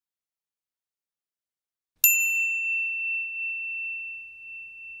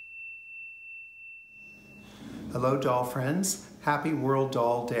Hello doll friends, happy World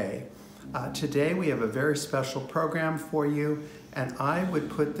Doll Day. Today we have a very special program for you, and I would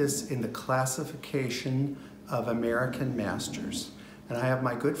put this in the classification of American Masters. And I have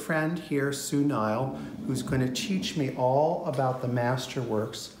my good friend here, Sue Nile, who's going to teach me all about the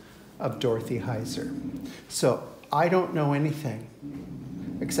masterworks of Dorothy Heizer. So I don't know anything,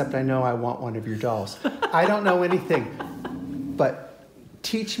 except I know I want one of your dolls. I don't know anything, but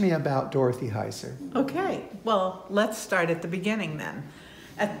teach me about Dorothy Heizer. Okay, well, let's start at the beginning then.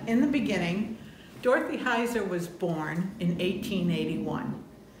 In the beginning, Dorothy Heizer was born in 1881,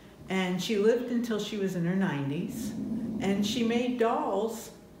 and she lived until she was in her 90s, and she made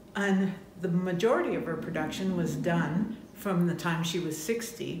dolls, and the majority of her production was done from the time she was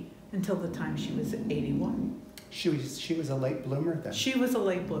 60 until the time she was 81. She was a late bloomer then. She was a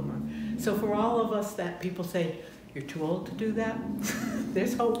late bloomer. So for all of us that people say, you're too old to do that,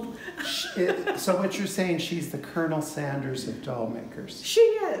 there's hope. So what you're saying, she's the Colonel Sanders of doll makers. She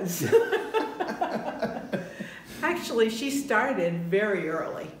is. Actually, she started very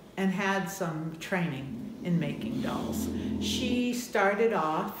early and had some training in making dolls. She started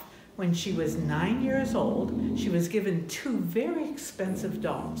off when she was 9 years old. She was given two very expensive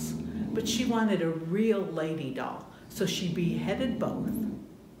dolls, but she wanted a real lady doll. So she beheaded both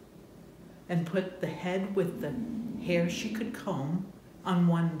and put the head with the hair she could comb on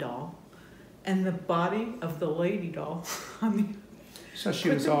one doll and the body of the lady doll on the other. So she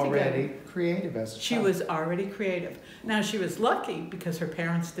was already creative as a child. She was already creative. Now she was lucky because her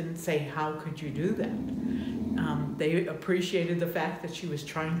parents didn't say, how could you do that? They appreciated the fact that she was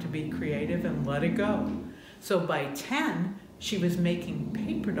trying to be creative and let it go. So by 10, she was making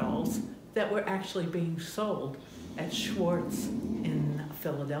paper dolls that were actually being sold at Schwartz in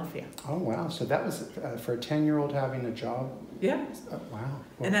Philadelphia. Oh wow, so that was for a 10-year-old having a job? Yeah. Wow.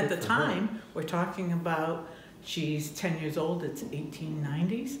 Well, and at the time, we're talking about, she's 10 years old, it's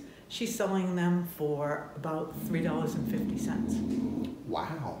 1890s. She's selling them for about $3.50.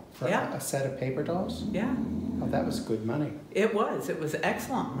 Wow, for yeah. a set of paper dolls? Yeah. Oh, that was good money. It was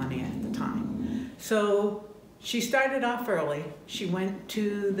excellent money at the time. So she started off early. She went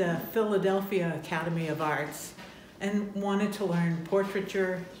to the Philadelphia Academy of Arts and wanted to learn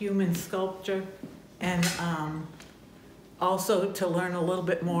portraiture, human sculpture, and also to learn a little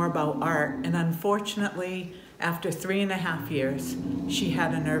bit more about art. And unfortunately, after 3.5 years, she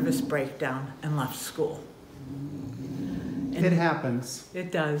had a nervous breakdown and left school. And it happens.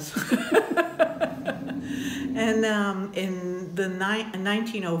 It does. And in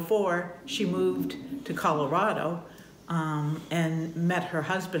 1904, she moved to Colorado and met her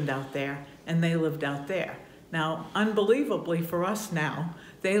husband out there, and they lived out there. Now, unbelievably for us now,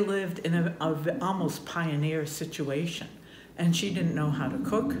 they lived in a almost pioneer situation. And she didn't know how to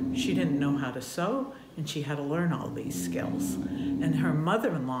cook, she didn't know how to sew, and she had to learn all these skills. And her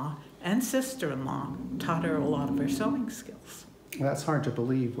mother-in-law and sister-in-law taught her a lot of her sewing skills. Well, that's hard to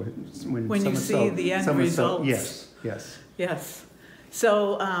believe when you see the end results. Yes, yes. Yes.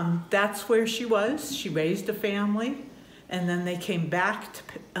 So that's where she was. She raised a family, and then they came back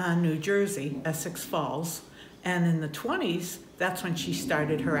to New Jersey, Essex Falls. And in the 20s, that's when she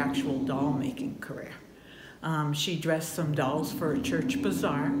started her actual doll making career. She dressed some dolls for a church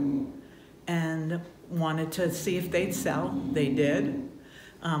bazaar and wanted to see if they'd sell. They did.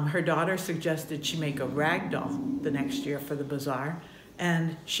 Her daughter suggested she make a rag doll the next year for the bazaar,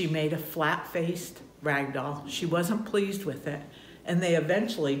 and she made a flat-faced rag doll. She wasn't pleased with it, and they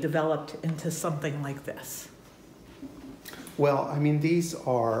eventually developed into something like this. Well, I mean, these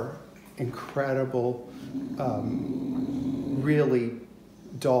are incredible, really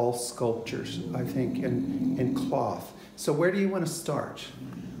doll sculptures, I think, in cloth. So where do you want to start?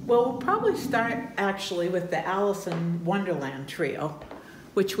 Well, we'll probably start actually with the Alice in Wonderland trio,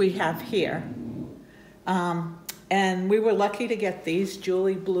 which we have here. And we were lucky to get these.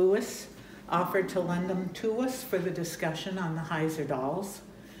 Julie Blewis offered to lend them to us for the discussion on the Heizer dolls.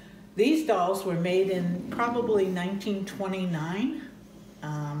 These dolls were made in probably 1929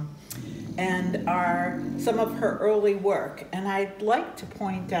 and are some of her early work. And I'd like to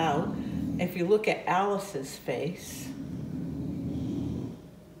point out, if you look at Alice's face,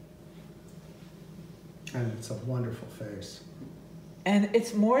 and it's a wonderful face. and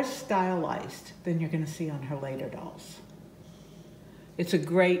it's more stylized than you're going to see on her later dolls. It's a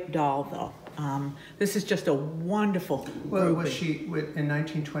great doll, though. This is just a wonderful Well, was she, in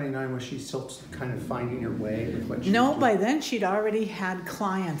 1929, was she still kind of finding her way with what she No, was by then she'd already had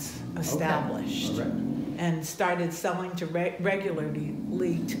clients established. Okay. All right. and started selling to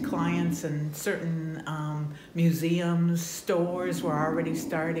regularly to clients, and certain museums, stores were already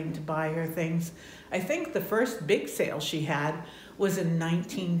starting to buy her things. I think the first big sale she had was in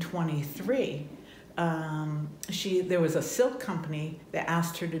 1923. There was a silk company that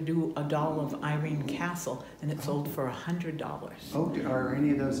asked her to do a doll of Irene Castle, and it sold for $100. Oh, are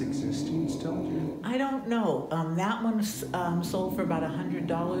any of those existing still? I don't know. That one sold for about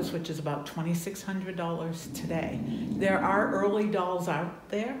 $100, which is about $2,600 today. There are early dolls out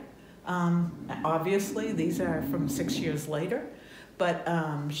there. Obviously, these are from 6 years later. But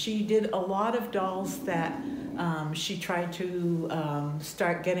she did a lot of dolls that she tried to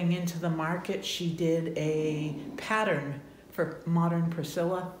start getting into the market. She did a pattern for Modern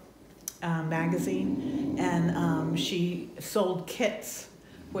Priscilla magazine, and she sold kits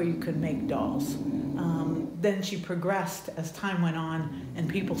where you could make dolls. Then she progressed as time went on and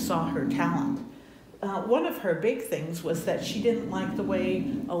people saw her talent. One of her big things was that she didn't like the way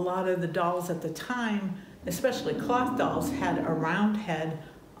a lot of the dolls at the time, especially cloth dolls, had a round head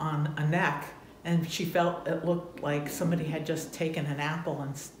on a neck, and she felt it looked like somebody had just taken an apple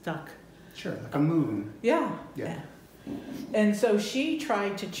and stuck. Sure, like a moon. Yeah. Yeah. And so she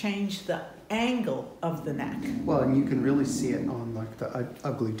tried to change the angle of the neck. Well, and you can really see it on like the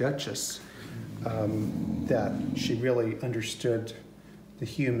Ugly Duchess, that she really understood the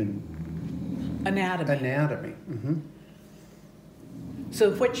human Anatomy. Mm-hmm.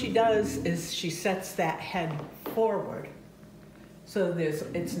 So what she does is she sets that head forward. So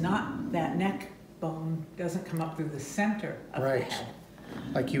it's not, that neck bone doesn't come up through the center of the head.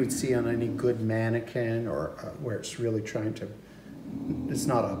 Like you would see on any good mannequin, or where it's really it's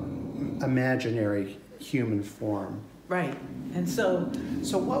not a imaginary human form. Right. And so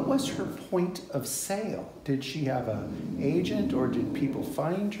what was her point of sale? Did she have an agent, or did people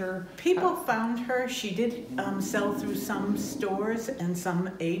find her? People found her. She did sell through some stores and some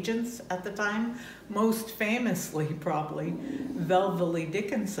agents at the time. Most famously, probably, Velvely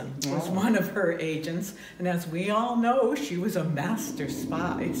Dickinson was one of her agents. And as we all know, she was a master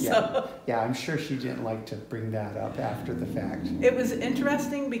spy. So. Yeah, I'm sure she didn't like to bring that up after the fact. It was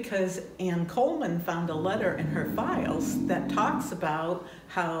interesting because Ann Coleman found a letter in her files that talks about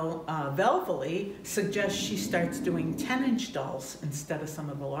how Velvely suggests she starts doing 10-inch dolls instead of some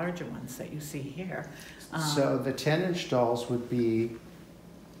of the larger ones that you see here. So the 10-inch dolls would be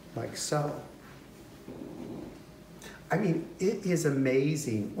like so. I mean, it is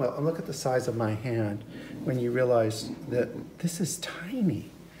amazing. Well, look at the size of my hand when you realize that this is tiny.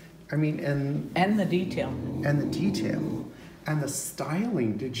 I mean, and the detail. And the detail. And the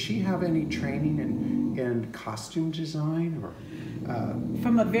styling. Did she have any training in costume design, or?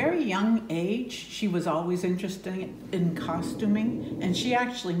 From a very young age, she was always interested in costuming, and she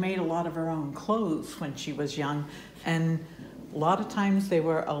actually made a lot of her own clothes when she was young, and a lot of times they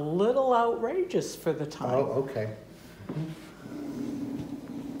were a little outrageous for the time. Oh, okay.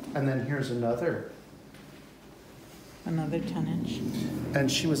 And then here's another 10-inch. And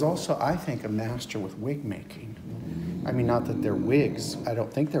she was also, I think, a master with wig making. I mean, not that they're wigs. I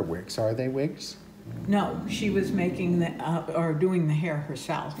don't think they're wigs. Are they wigs? No, she was making or doing the hair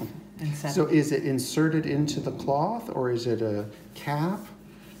herself. So is it inserted into the cloth, or is it a cap?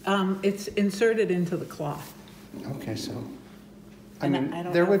 It's inserted into the cloth. Okay, so I And mean, I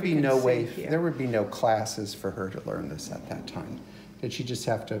don't there know would if you be can no see way, here. there would be no classes for her to learn this at that time. Did she just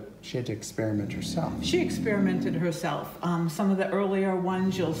have to, she had to experiment herself? She experimented herself. Some of the earlier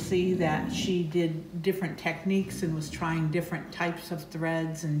ones, you'll see that she did different techniques and was trying different types of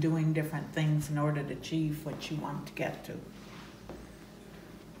threads and doing different things in order to achieve what she wanted to get to.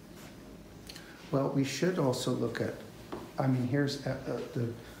 Well, we should also look at, I mean, here's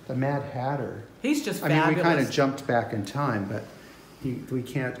the Mad Hatter. He's just I fabulous. mean, we kind of jumped back in time, but we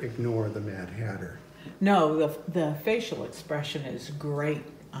can't ignore the Mad Hatter. No, the facial expression is great.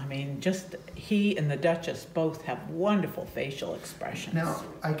 I mean, just he and the Duchess both have wonderful facial expressions. Now,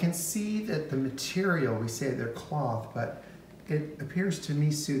 I can see that the material, we say they're cloth, but it appears to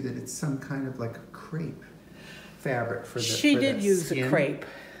me, Sue, that it's some kind of like a crepe fabric for the She did use skin. a crepe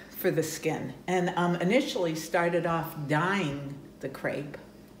for the skin, and initially started off dyeing the crepe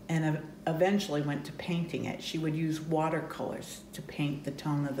and eventually went to painting it. She would use watercolors to paint the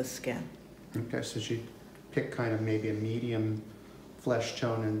tone of the skin. Okay, so she picked kind of maybe a medium flesh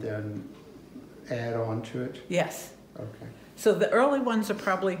tone and then add on to it? Yes. Okay. So the early ones are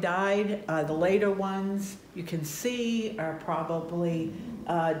probably dyed. The later ones you can see are probably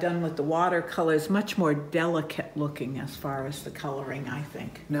done with the watercolors, much more delicate looking as far as the coloring, I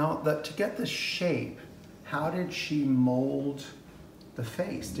think. Now, to get the shape, how did she mold the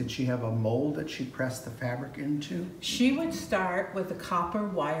face? Did she have a mold that she pressed the fabric into? She would start with a copper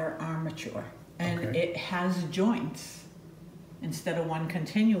wire armature, and Okay. it has joints instead of one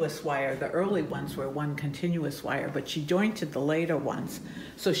continuous wire. The early ones were one continuous wire, but she jointed the later ones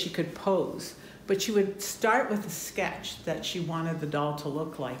so she could pose. But she would start with a sketch that she wanted the doll to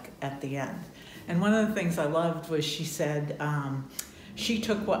look like at the end. And one of the things I loved was she said she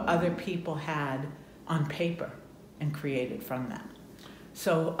took what other people had on paper and created from that.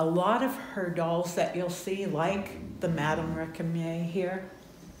 So a lot of her dolls that you'll see, like the Madame Recamier here,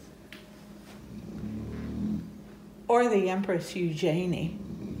 or the Empress Eugenie,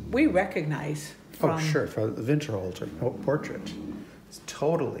 we recognize from... Oh, sure, for the Winterhalter portrait. It's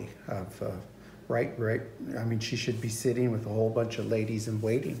totally of, right. I mean, she should be sitting with a whole bunch of ladies in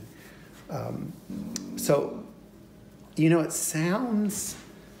waiting. So, you know, it sounds,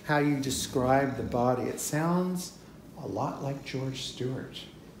 how you describe the body, it sounds a lot like George Stewart.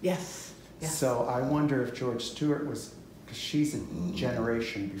 Yes, yes. So I wonder if George Stewart was, because she's a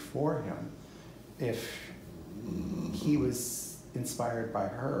generation before him, if he was inspired by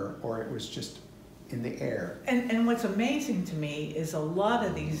her or it was just in the air. And what's amazing to me is a lot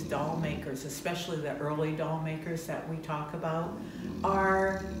of these doll makers, especially the early doll makers that we talk about,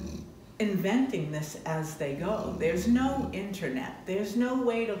 are inventing this as they go. There's no internet. There's no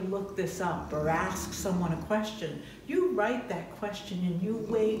way to look this up or ask someone a question. You write that question and you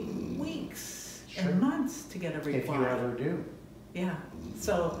wait weeks and months to get a reply. If you ever do. Yeah.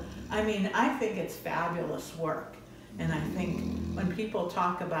 So, I mean, I think it's fabulous work. And I think when people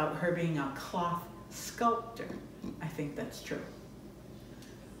talk about her being a cloth sculptor, I think that's true.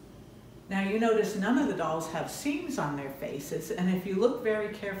 Now you notice none of the dolls have seams on their faces, and if you look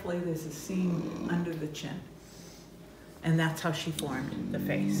very carefully, there's a seam under the chin. And that's how she formed the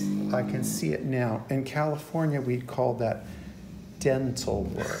face. I can see it now. In California, we'd call that dental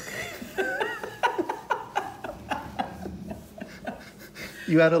work.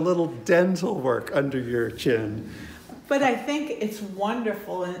 You had a little dental work under your chin. But I think it's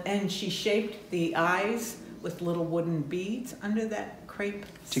wonderful, and she shaped the eyes with little wooden beads under that crepe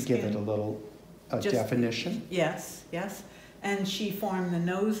To skin. give it a little definition? Yes, yes. And she formed the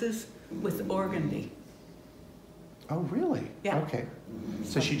noses with organdy. Oh, really? Yeah. Okay.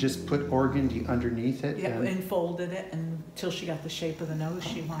 So she just put organdy underneath it? Yeah, and folded it until she got the shape of the nose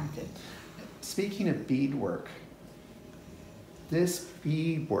she wanted. Speaking of beadwork, this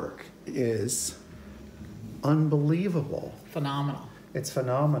beadwork is unbelievable. Phenomenal. It's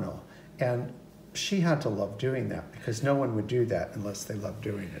phenomenal. And she had to love doing that because no one would do that unless they loved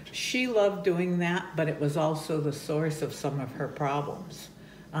doing it. She loved doing that, but it was also the source of some of her problems.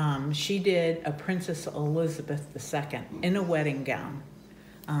 She did a Princess Elizabeth II in a wedding gown,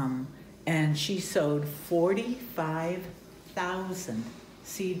 and she sewed 45,000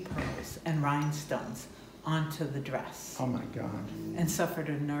 seed pearls and rhinestones onto the dress. Oh my God. And suffered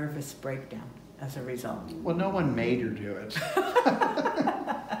a nervous breakdown as a result. Well, no one made her do it.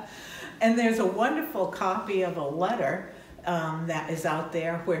 And there's a wonderful copy of a letter that is out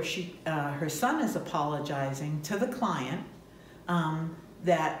there where her son is apologizing to the client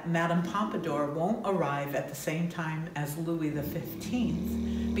that Madame Pompadour won't arrive at the same time as Louis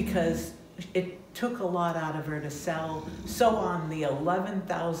XV because it took a lot out of her to sew on the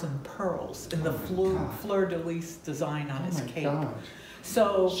 11,000 pearls in the fleur-de-lis design on his cape. God.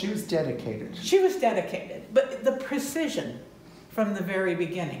 So She was dedicated. she was dedicated, but the precision from the very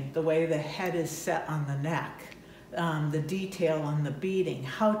beginning, the way the head is set on the neck, the detail on the beading,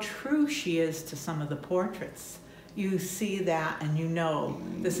 how true she is to some of the portraits. You see that and you know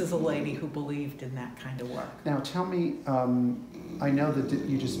this is a lady who believed in that kind of work. Now tell me, I know that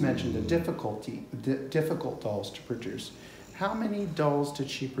you just mentioned the difficult dolls to produce. How many dolls did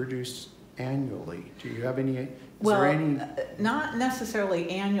she produce annually? Do you have any? Not necessarily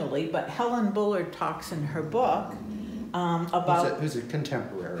annually, but Helen Bullard talks in her book about who's a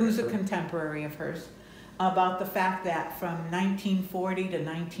contemporary. Who's a contemporary of hers, about the fact that from 1940 to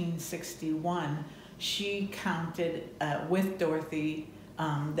 1961, she counted with Dorothy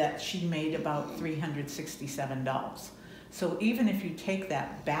that she made about 367 dolls. So even if you take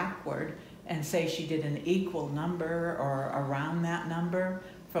that backward and say she did an equal number or around that number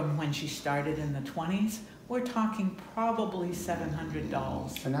from when she started in the 20s, we're talking probably 700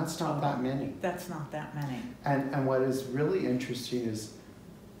 dolls. And that's not that many. That's not that many. And what is really interesting is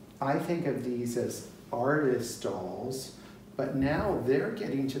I think of these as artist dolls, but now they're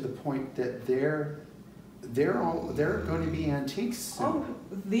getting to the point that they're going to be antiques soon. Oh,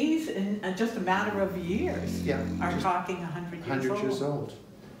 these in just a matter of years Yeah, are talking 100 years old. 100 years old.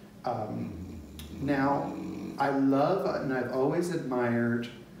 Now, I love, and I've always admired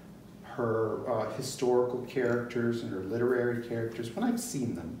her historical characters and her literary characters when I've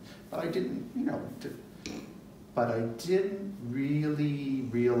seen them, but I didn't, but I didn't really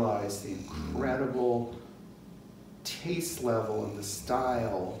realize the incredible taste level and the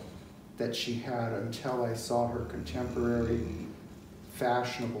style that she had until I saw her contemporary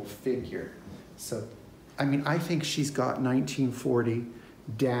fashionable figure. So, I mean, I think she's got 1940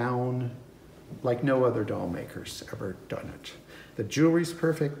 down like no other doll maker's ever done it. The jewelry's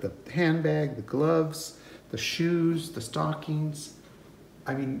perfect, the handbag, the gloves, the shoes, the stockings.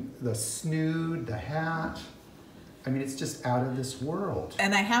 I mean, the snood, the hat. I mean, it's just out of this world.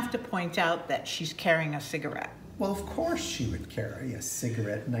 And I have to point out that she's carrying a cigarette. Well, of course she would carry a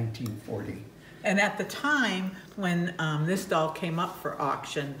cigarette in 1940. And at the time when this doll came up for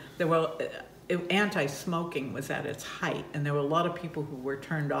auction, there were anti-smoking was at its height, and there were a lot of people who were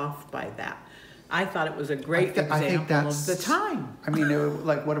turned off by that. I thought it was a great example of the time. I mean,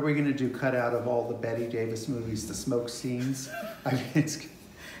 like, what are we going to do? Cut out of all the Betty Davis movies the smoke scenes? I mean,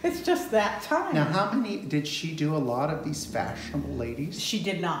 it's just that time. Now, how many did she do? A lot of these fashionable ladies? She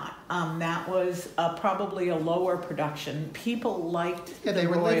did not. That was probably a lower production. People liked. Yeah, they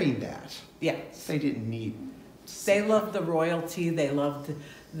were living that. Yes. They didn't need. They loved the royalty. They loved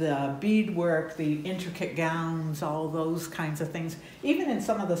the beadwork, the intricate gowns, all those kinds of things. Even in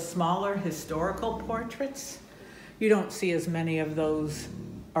some of the smaller historical portraits, you don't see as many of those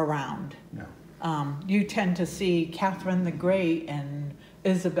around. No. You tend to see Catherine the Great and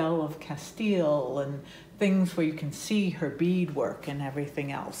Isabel of Castile and things where you can see her beadwork and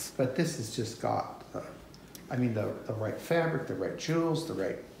everything else. But this has just got, I mean, the right fabric, the right jewels, the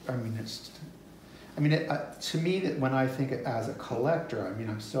right, I mean, to me, that when I think as a collector, I mean,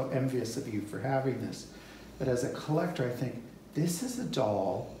 I'm so envious of you for having this, but as a collector, I think this is a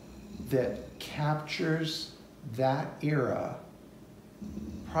doll that captures that era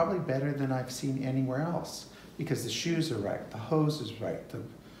probably better than I've seen anywhere else, because the shoes are right, the hose is right, the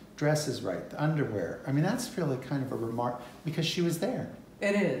dress is right, the underwear. I mean, that's really kind of a remark, because she was there.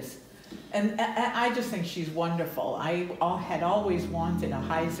 It is. And I just think she's wonderful. I had always wanted a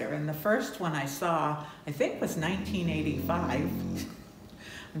Heizer, and the first one I saw, I think, was 1985.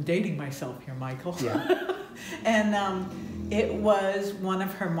 I'm dating myself here, Michael. Yeah. And it was one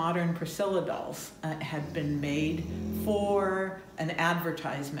of her modern Priscilla dolls. It had been made for an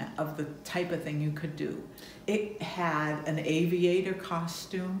advertisement of the type of thing you could do. It had an aviator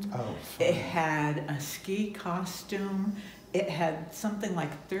costume. Oh, fun. It had a ski costume. It had something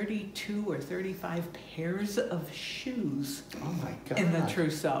like 32 or 35 pairs of shoes. Oh my God. In the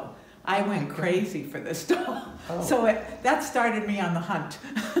trousseau. I went crazy for this doll. Oh. So that started me on the hunt.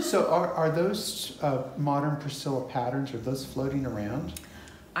 So are those modern Priscilla patterns, are those floating around?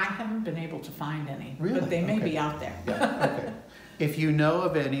 I haven't been able to find any, Really? but they may be out there. Yeah, okay. If you know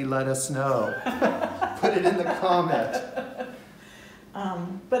of any, let us know. Put it in the comment.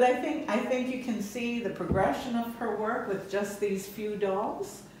 But I think you can see the progression of her work with just these few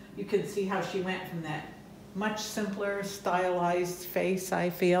dolls. You can see how she went from that much simpler, stylized face, I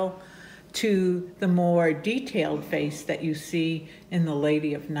feel, to the more detailed face that you see in the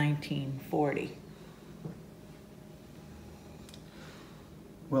lady of 1940.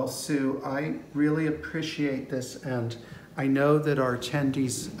 Well, Sue, I really appreciate this, and I know that our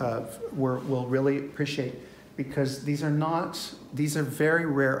attendees will really appreciate, because these are very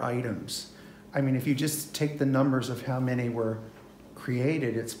rare items. I mean, if you just take the numbers of how many were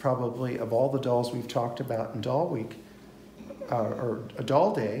created, it's probably, of all the dolls we've talked about in Doll Week, or a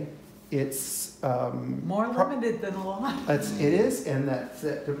Doll Day, it's more limited than a lot. It is, and that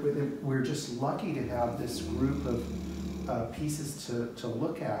we're just lucky to have this group of pieces to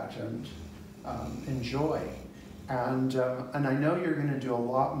look at and enjoy. And I know you're going to do a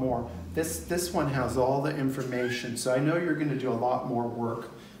lot more. This one has all the information, so I know you're going to do a lot more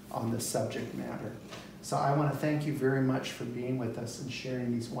work on this subject matter. So I want to thank you very much for being with us and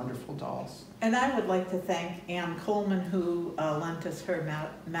sharing these wonderful dolls. And I would like to thank Anne Coleman, who lent us her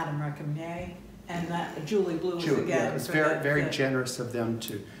Madame Recamier, and Julie Blues again. Yeah, it's very generous of them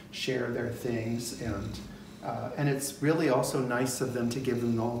to share their things, and it's really also nice of them to give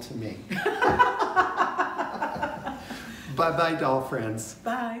them all to me. Bye-bye, doll friends.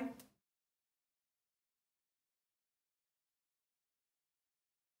 Bye.